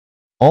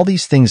All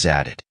these things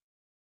added.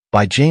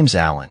 By James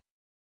Allen.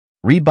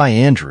 Read by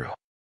Andrew.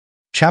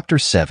 Chapter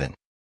 7.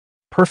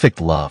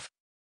 Perfect Love.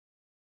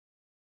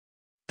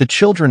 The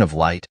children of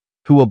light,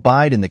 who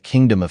abide in the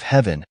kingdom of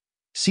heaven,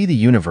 see the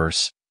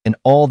universe and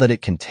all that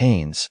it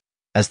contains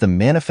as the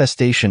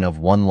manifestation of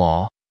one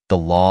law, the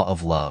law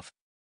of love.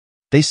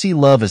 They see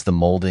love as the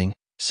molding,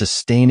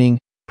 sustaining,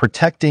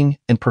 protecting,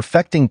 and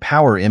perfecting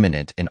power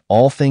immanent in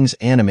all things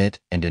animate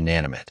and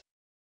inanimate.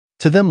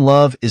 To them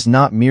love is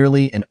not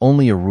merely and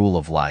only a rule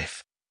of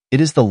life.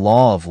 It is the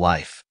law of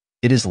life.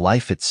 It is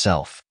life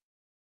itself.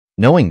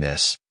 Knowing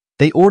this,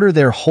 they order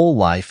their whole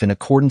life in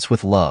accordance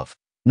with love,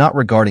 not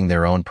regarding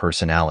their own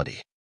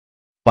personality.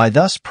 By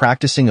thus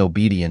practicing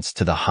obedience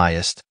to the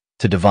highest,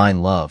 to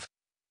divine love,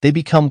 they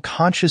become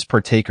conscious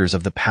partakers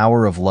of the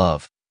power of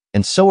love,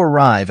 and so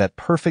arrive at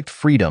perfect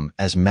freedom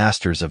as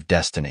masters of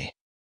destiny.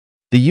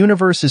 The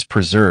universe is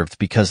preserved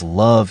because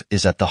love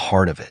is at the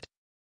heart of it.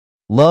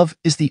 Love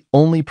is the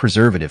only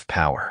preservative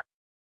power.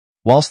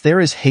 Whilst there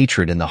is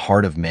hatred in the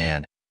heart of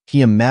man,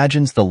 he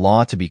imagines the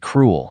law to be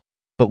cruel,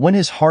 but when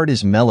his heart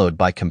is mellowed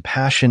by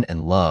compassion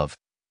and love,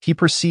 he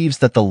perceives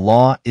that the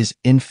law is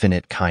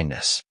infinite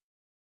kindness.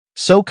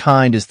 So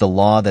kind is the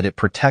law that it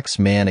protects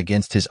man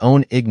against his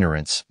own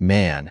ignorance.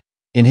 Man,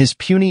 in his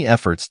puny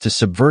efforts to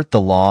subvert the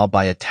law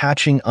by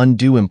attaching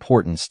undue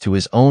importance to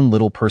his own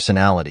little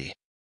personality,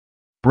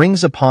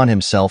 brings upon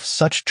himself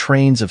such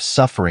trains of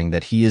suffering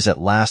that he is at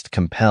last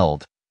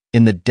compelled,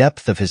 in the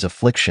depth of his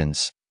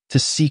afflictions, to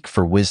seek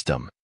for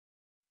wisdom.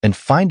 And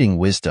finding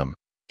wisdom,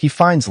 he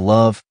finds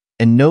love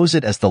and knows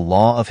it as the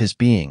law of his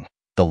being,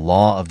 the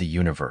law of the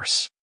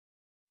universe.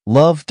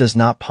 Love does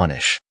not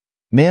punish.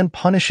 Man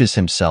punishes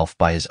himself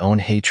by his own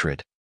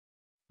hatred.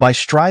 By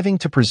striving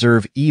to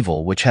preserve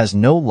evil which has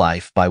no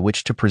life by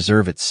which to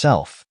preserve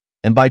itself,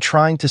 and by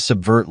trying to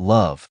subvert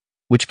love,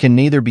 which can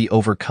neither be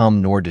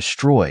overcome nor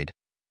destroyed,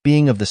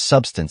 being of the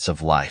substance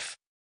of life.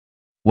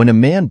 When a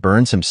man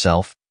burns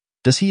himself,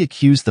 does he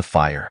accuse the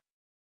fire?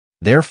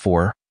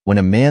 Therefore, when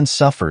a man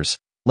suffers,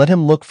 let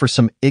him look for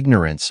some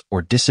ignorance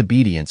or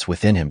disobedience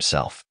within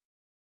himself.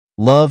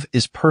 Love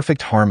is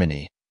perfect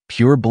harmony,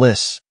 pure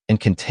bliss, and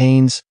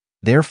contains,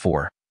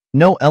 therefore,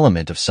 no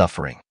element of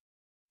suffering.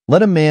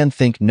 Let a man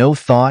think no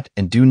thought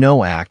and do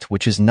no act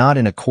which is not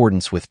in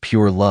accordance with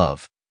pure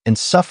love, and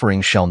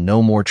suffering shall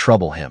no more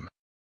trouble him.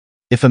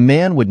 If a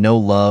man would know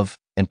love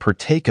and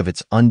partake of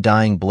its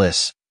undying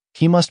bliss,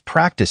 he must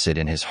practice it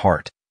in his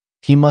heart.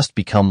 He must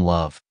become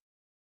love.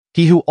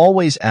 He who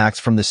always acts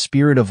from the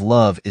spirit of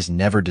love is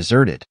never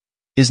deserted,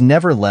 is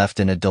never left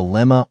in a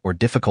dilemma or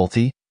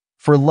difficulty,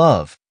 for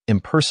love,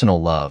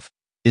 impersonal love,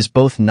 is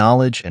both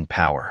knowledge and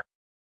power.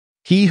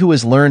 He who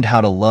has learned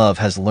how to love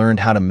has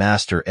learned how to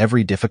master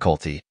every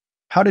difficulty,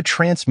 how to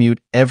transmute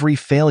every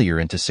failure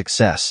into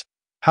success,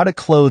 how to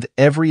clothe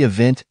every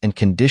event and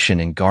condition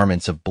in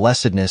garments of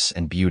blessedness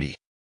and beauty.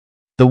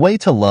 The way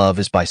to love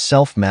is by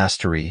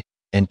self-mastery,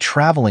 and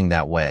traveling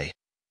that way,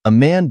 a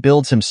man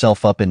builds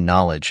himself up in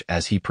knowledge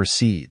as he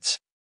proceeds.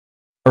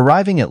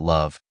 Arriving at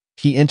love,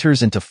 he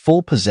enters into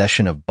full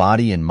possession of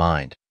body and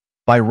mind,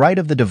 by right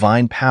of the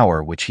divine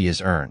power which he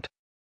has earned.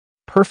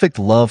 Perfect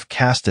love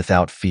casteth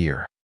out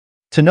fear.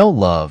 To know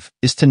love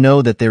is to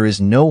know that there is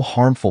no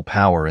harmful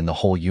power in the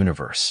whole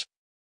universe.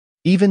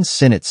 Even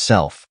sin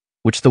itself,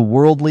 which the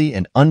worldly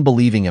and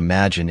unbelieving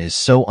imagine is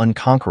so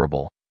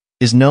unconquerable,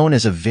 is known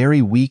as a very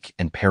weak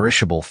and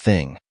perishable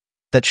thing,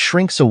 that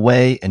shrinks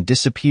away and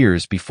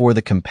disappears before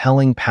the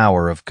compelling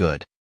power of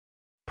good.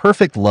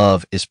 Perfect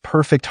love is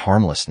perfect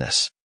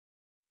harmlessness.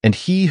 And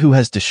he who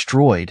has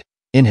destroyed,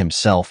 in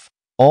himself,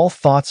 all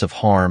thoughts of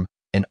harm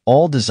and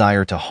all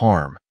desire to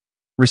harm,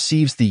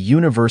 receives the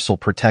universal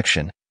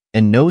protection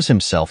and knows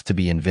himself to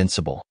be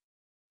invincible.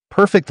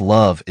 Perfect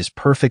love is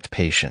perfect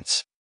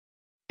patience.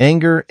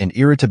 Anger and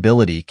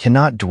irritability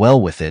cannot dwell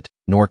with it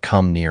nor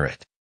come near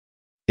it.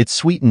 It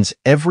sweetens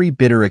every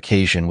bitter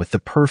occasion with the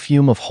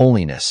perfume of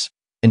holiness,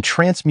 and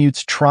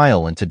transmutes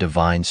trial into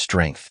divine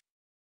strength.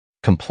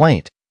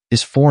 Complaint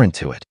is foreign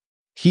to it.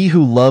 He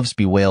who loves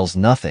bewails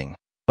nothing,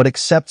 but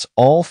accepts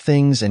all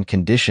things and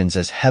conditions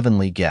as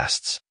heavenly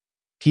guests.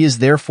 He is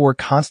therefore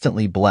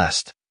constantly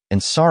blessed,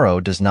 and sorrow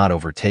does not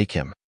overtake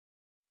him.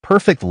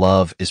 Perfect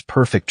love is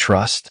perfect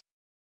trust.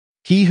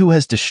 He who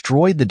has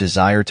destroyed the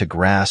desire to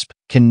grasp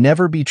can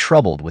never be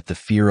troubled with the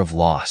fear of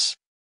loss.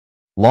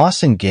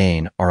 Loss and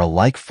gain are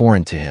alike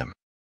foreign to him.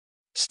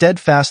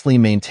 Steadfastly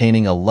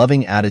maintaining a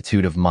loving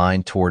attitude of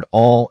mind toward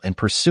all and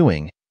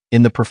pursuing,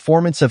 in the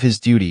performance of his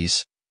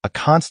duties, a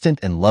constant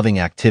and loving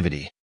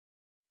activity.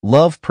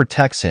 Love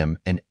protects him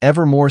and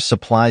evermore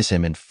supplies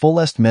him in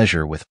fullest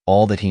measure with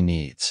all that he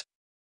needs.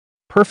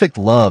 Perfect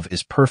love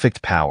is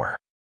perfect power.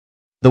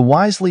 The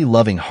wisely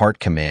loving heart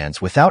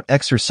commands without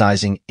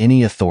exercising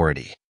any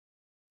authority.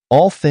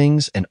 All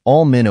things and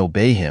all men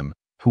obey him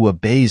who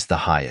obeys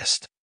the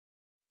highest.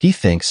 He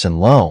thinks, and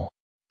lo,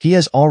 he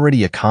has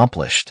already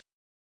accomplished.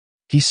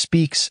 He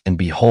speaks, and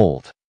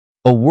behold,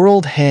 a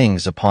world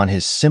hangs upon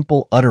his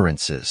simple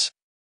utterances.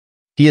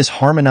 He has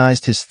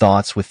harmonized his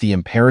thoughts with the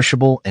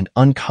imperishable and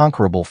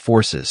unconquerable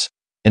forces,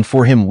 and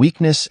for him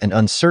weakness and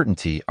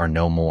uncertainty are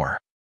no more.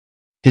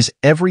 His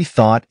every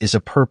thought is a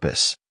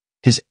purpose,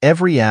 his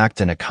every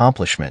act an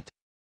accomplishment.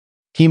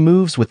 He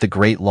moves with the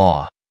great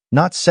law,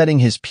 not setting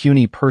his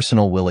puny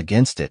personal will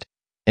against it,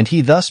 and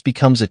he thus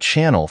becomes a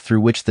channel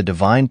through which the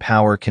divine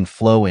power can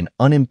flow in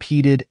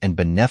unimpeded and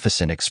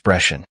beneficent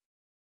expression.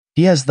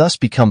 He has thus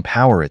become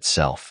power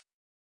itself.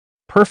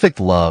 Perfect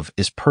love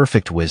is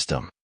perfect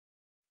wisdom.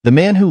 The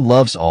man who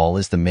loves all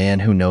is the man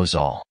who knows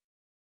all.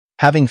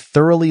 Having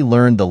thoroughly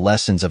learned the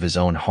lessons of his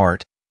own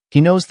heart,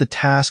 he knows the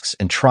tasks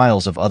and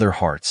trials of other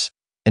hearts,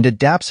 and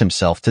adapts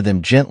himself to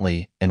them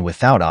gently and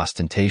without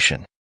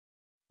ostentation.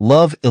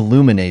 Love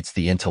illuminates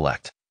the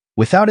intellect.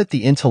 Without it,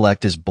 the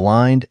intellect is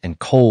blind and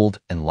cold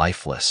and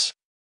lifeless.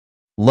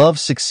 Love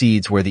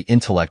succeeds where the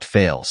intellect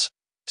fails,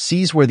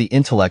 sees where the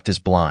intellect is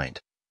blind,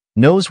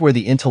 knows where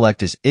the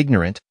intellect is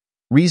ignorant.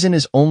 Reason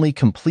is only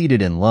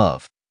completed in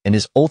love, and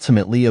is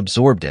ultimately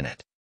absorbed in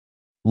it.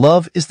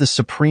 Love is the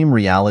supreme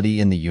reality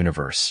in the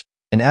universe,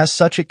 and as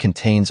such it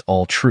contains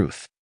all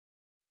truth.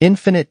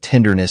 Infinite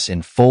tenderness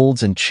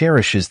enfolds and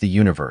cherishes the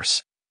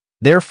universe.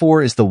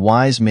 Therefore is the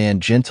wise man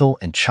gentle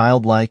and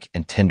childlike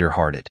and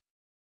tender-hearted.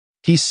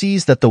 He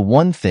sees that the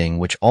one thing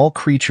which all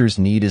creatures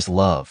need is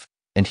love,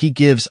 and he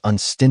gives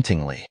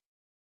unstintingly.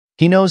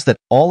 He knows that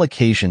all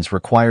occasions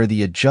require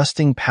the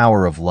adjusting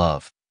power of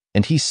love,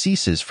 and he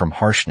ceases from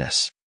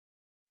harshness.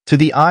 To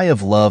the eye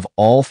of love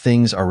all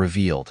things are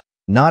revealed,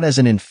 not as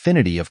an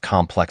infinity of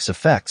complex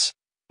effects,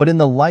 but in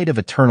the light of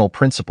eternal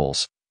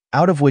principles,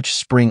 out of which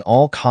spring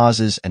all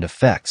causes and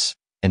effects,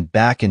 and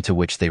back into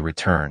which they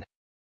return.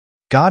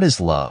 God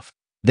is love,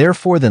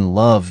 therefore than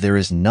love there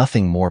is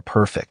nothing more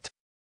perfect.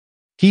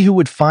 He who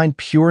would find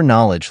pure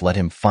knowledge, let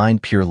him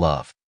find pure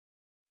love.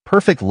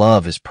 Perfect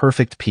love is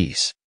perfect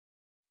peace.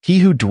 He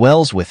who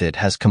dwells with it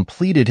has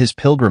completed his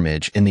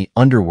pilgrimage in the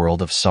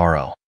underworld of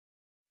sorrow.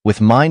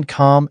 With mind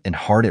calm and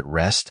heart at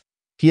rest,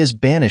 he has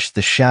banished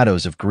the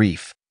shadows of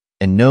grief,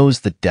 and knows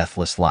the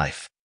deathless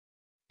life.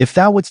 If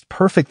thou wouldst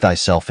perfect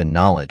thyself in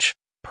knowledge,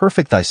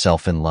 perfect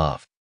thyself in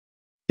love.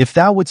 If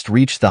thou wouldst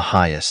reach the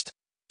highest,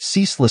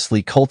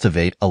 ceaselessly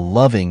cultivate a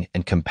loving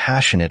and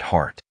compassionate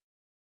heart.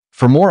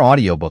 For more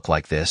audiobook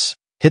like this,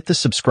 hit the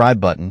subscribe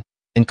button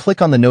and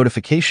click on the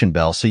notification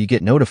bell so you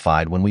get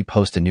notified when we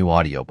post a new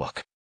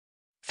audiobook.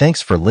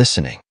 Thanks for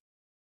listening.